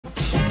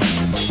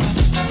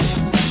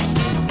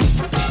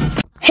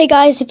Hey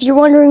guys, if you're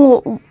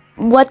wondering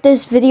what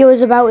this video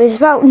is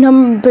about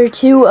number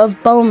 2 of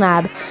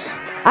Bonelab.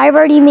 I've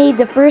already made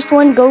the first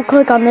one. Go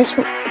click on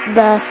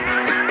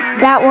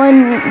that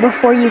one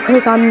before you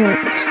click on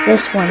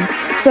this one.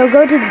 So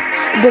go to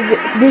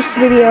this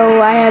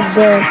video. I have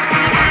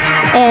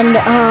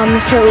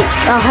so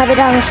I'll have it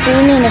on the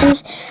screen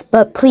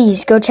but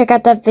please go check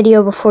out that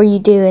video before you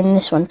do in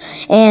this one.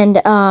 And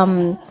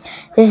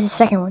this is the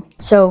second one.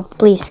 So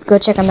please go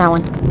check on that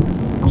one.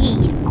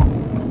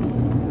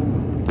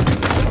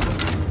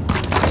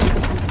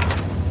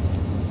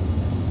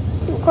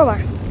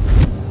 Crowbar.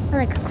 I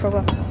like a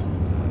crowbar.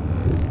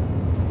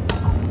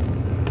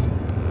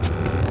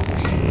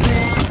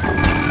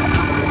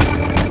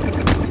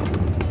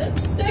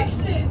 That's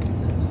sexist.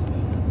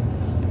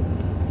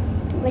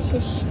 What's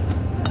this?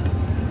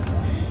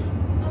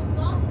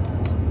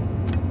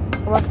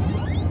 What?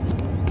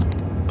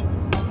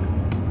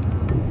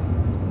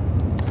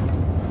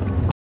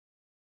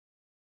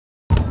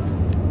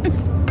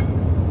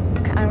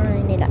 I don't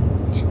really need that.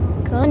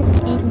 Go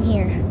in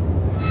here.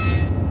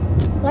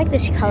 I like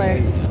this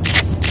color.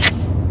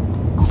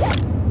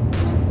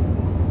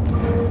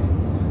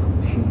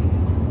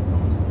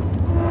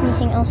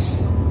 Anything else?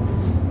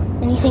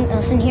 Anything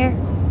else in here?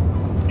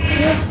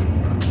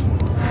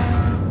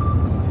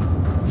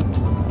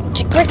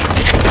 Chick-click.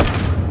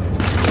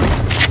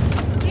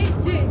 It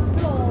did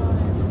not.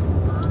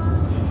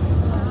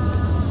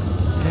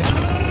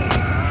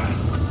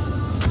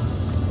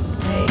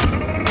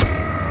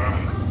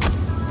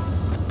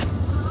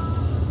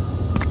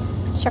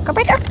 Circuit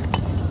breaker?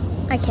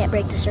 I can't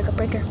break the circuit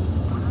breaker.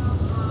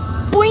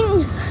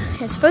 Boing!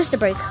 It's supposed to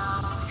break.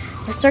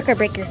 It's a circuit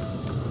breaker.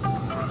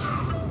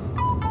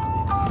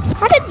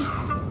 How did...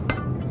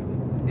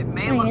 It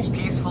may look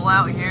peaceful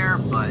out here,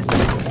 but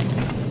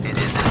it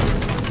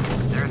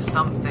isn't. There's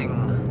something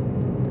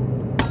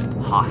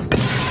hostile.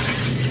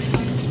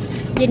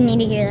 Didn't need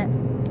to hear that.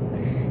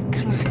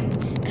 Come on.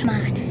 Come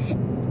on.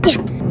 Yeah.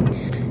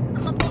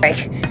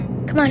 Break.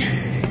 Come on.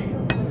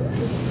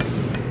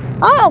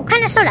 Oh,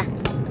 kind of soda.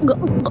 Go.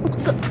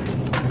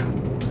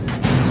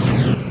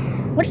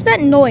 What is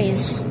that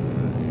noise?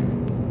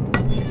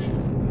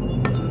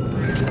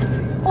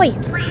 Oi.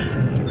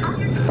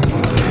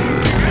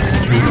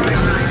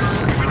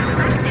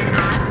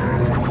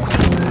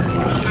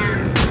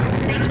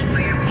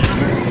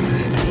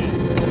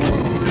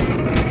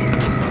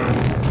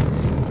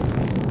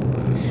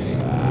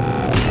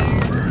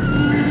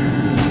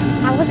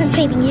 I wasn't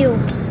saving you.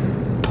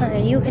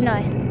 Okay, you can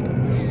die.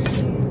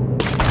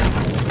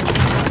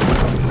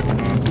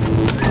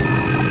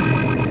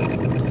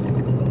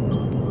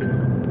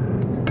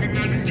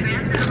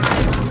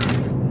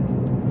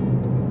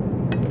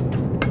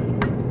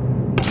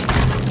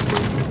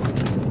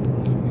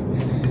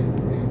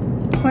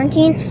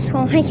 Quarantine?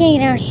 Oh, I can't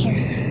get out of here.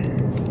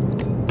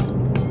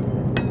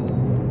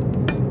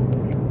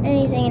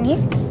 Anything in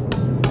here?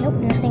 Nope,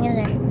 nothing is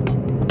there.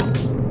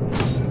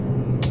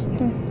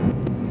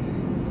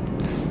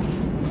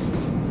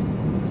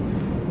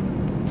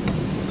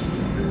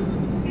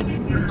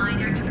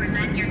 Reminder to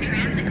present your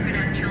transit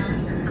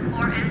credentials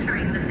before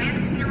entering the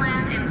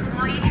Fantasyland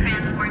Employee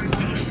Transport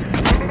Station.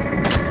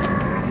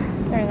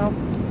 There we go.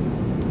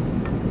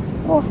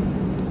 Oh.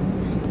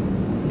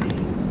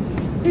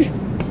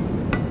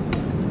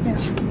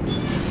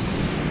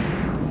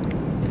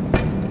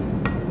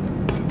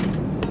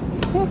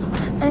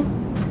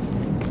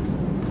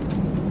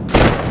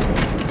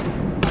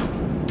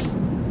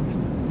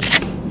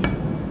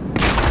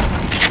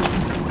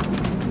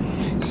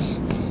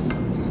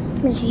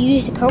 Just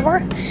use the crowbar.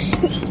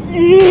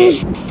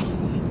 Ain't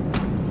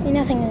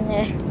nothing in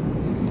there.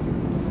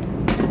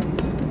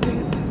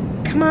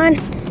 Come on,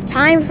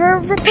 time for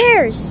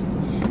repairs.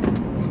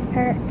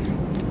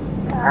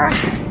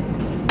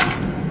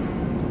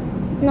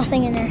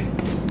 Nothing in there.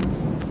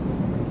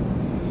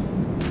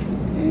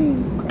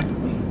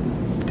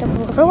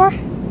 Double crowbar.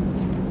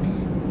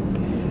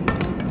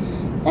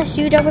 Let's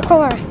do double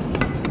crowbar.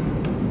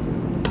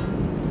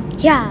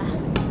 Yeah.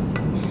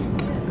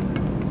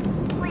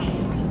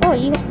 Oh,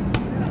 you.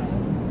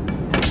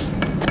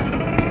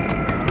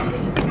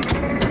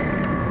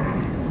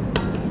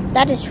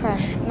 That is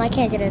trash. I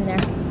can't get in there.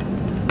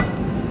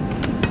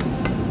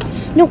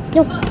 No,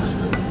 no.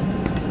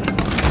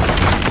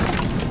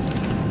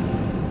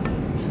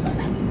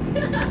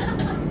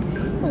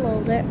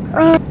 Hello there.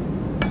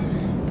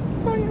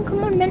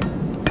 Come on, man.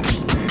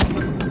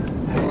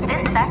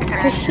 This sector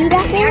Is she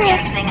back there?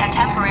 experiencing a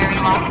temporary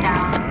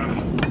lockdown.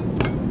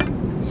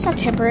 It's not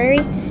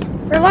temporary.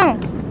 For long.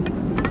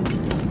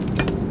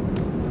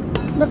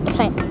 Look the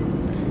plant.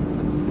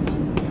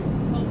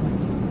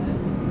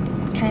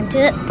 Time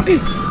to...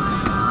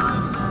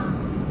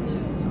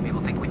 Some people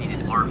think we need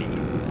an army,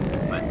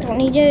 but Don't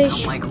need I to...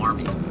 don't like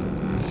armies.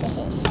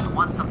 I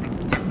want something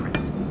different.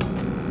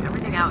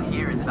 Everything out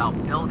here is about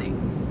building,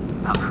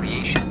 about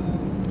creation.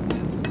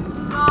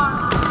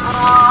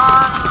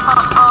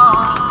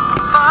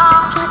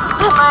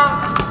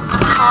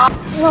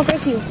 It won't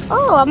break you.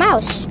 Oh, a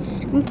mouse.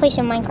 I'm gonna play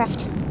some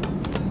Minecraft.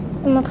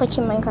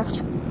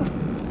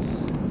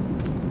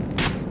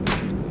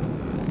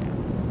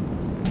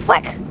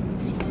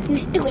 You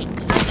stupid.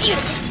 You.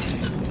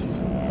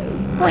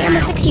 Wait, I'm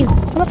gonna fix you.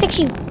 I'm gonna fix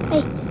you.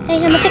 Hey,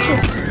 I'm gonna fix you.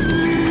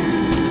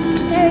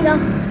 There we go.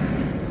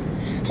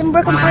 Some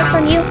broken parts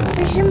on you.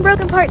 There's some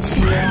broken parts.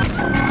 There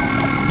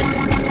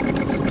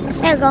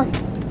we go.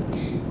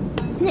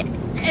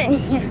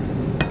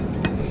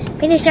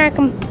 Pretty sure I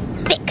can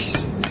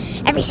fix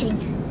everything.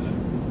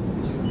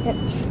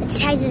 The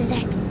size is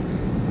that.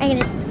 I can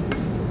just.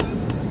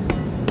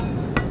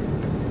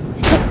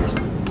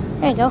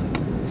 There you go.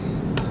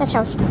 That's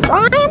how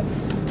strong I am.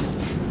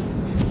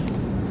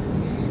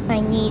 I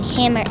need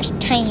hammers,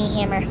 tiny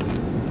hammer.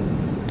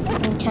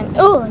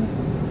 Oh,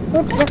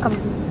 where did that come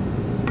from?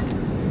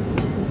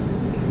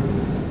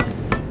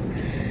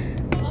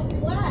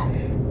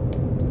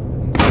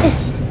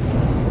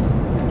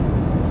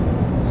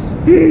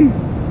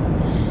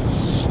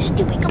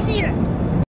 Stupid computer.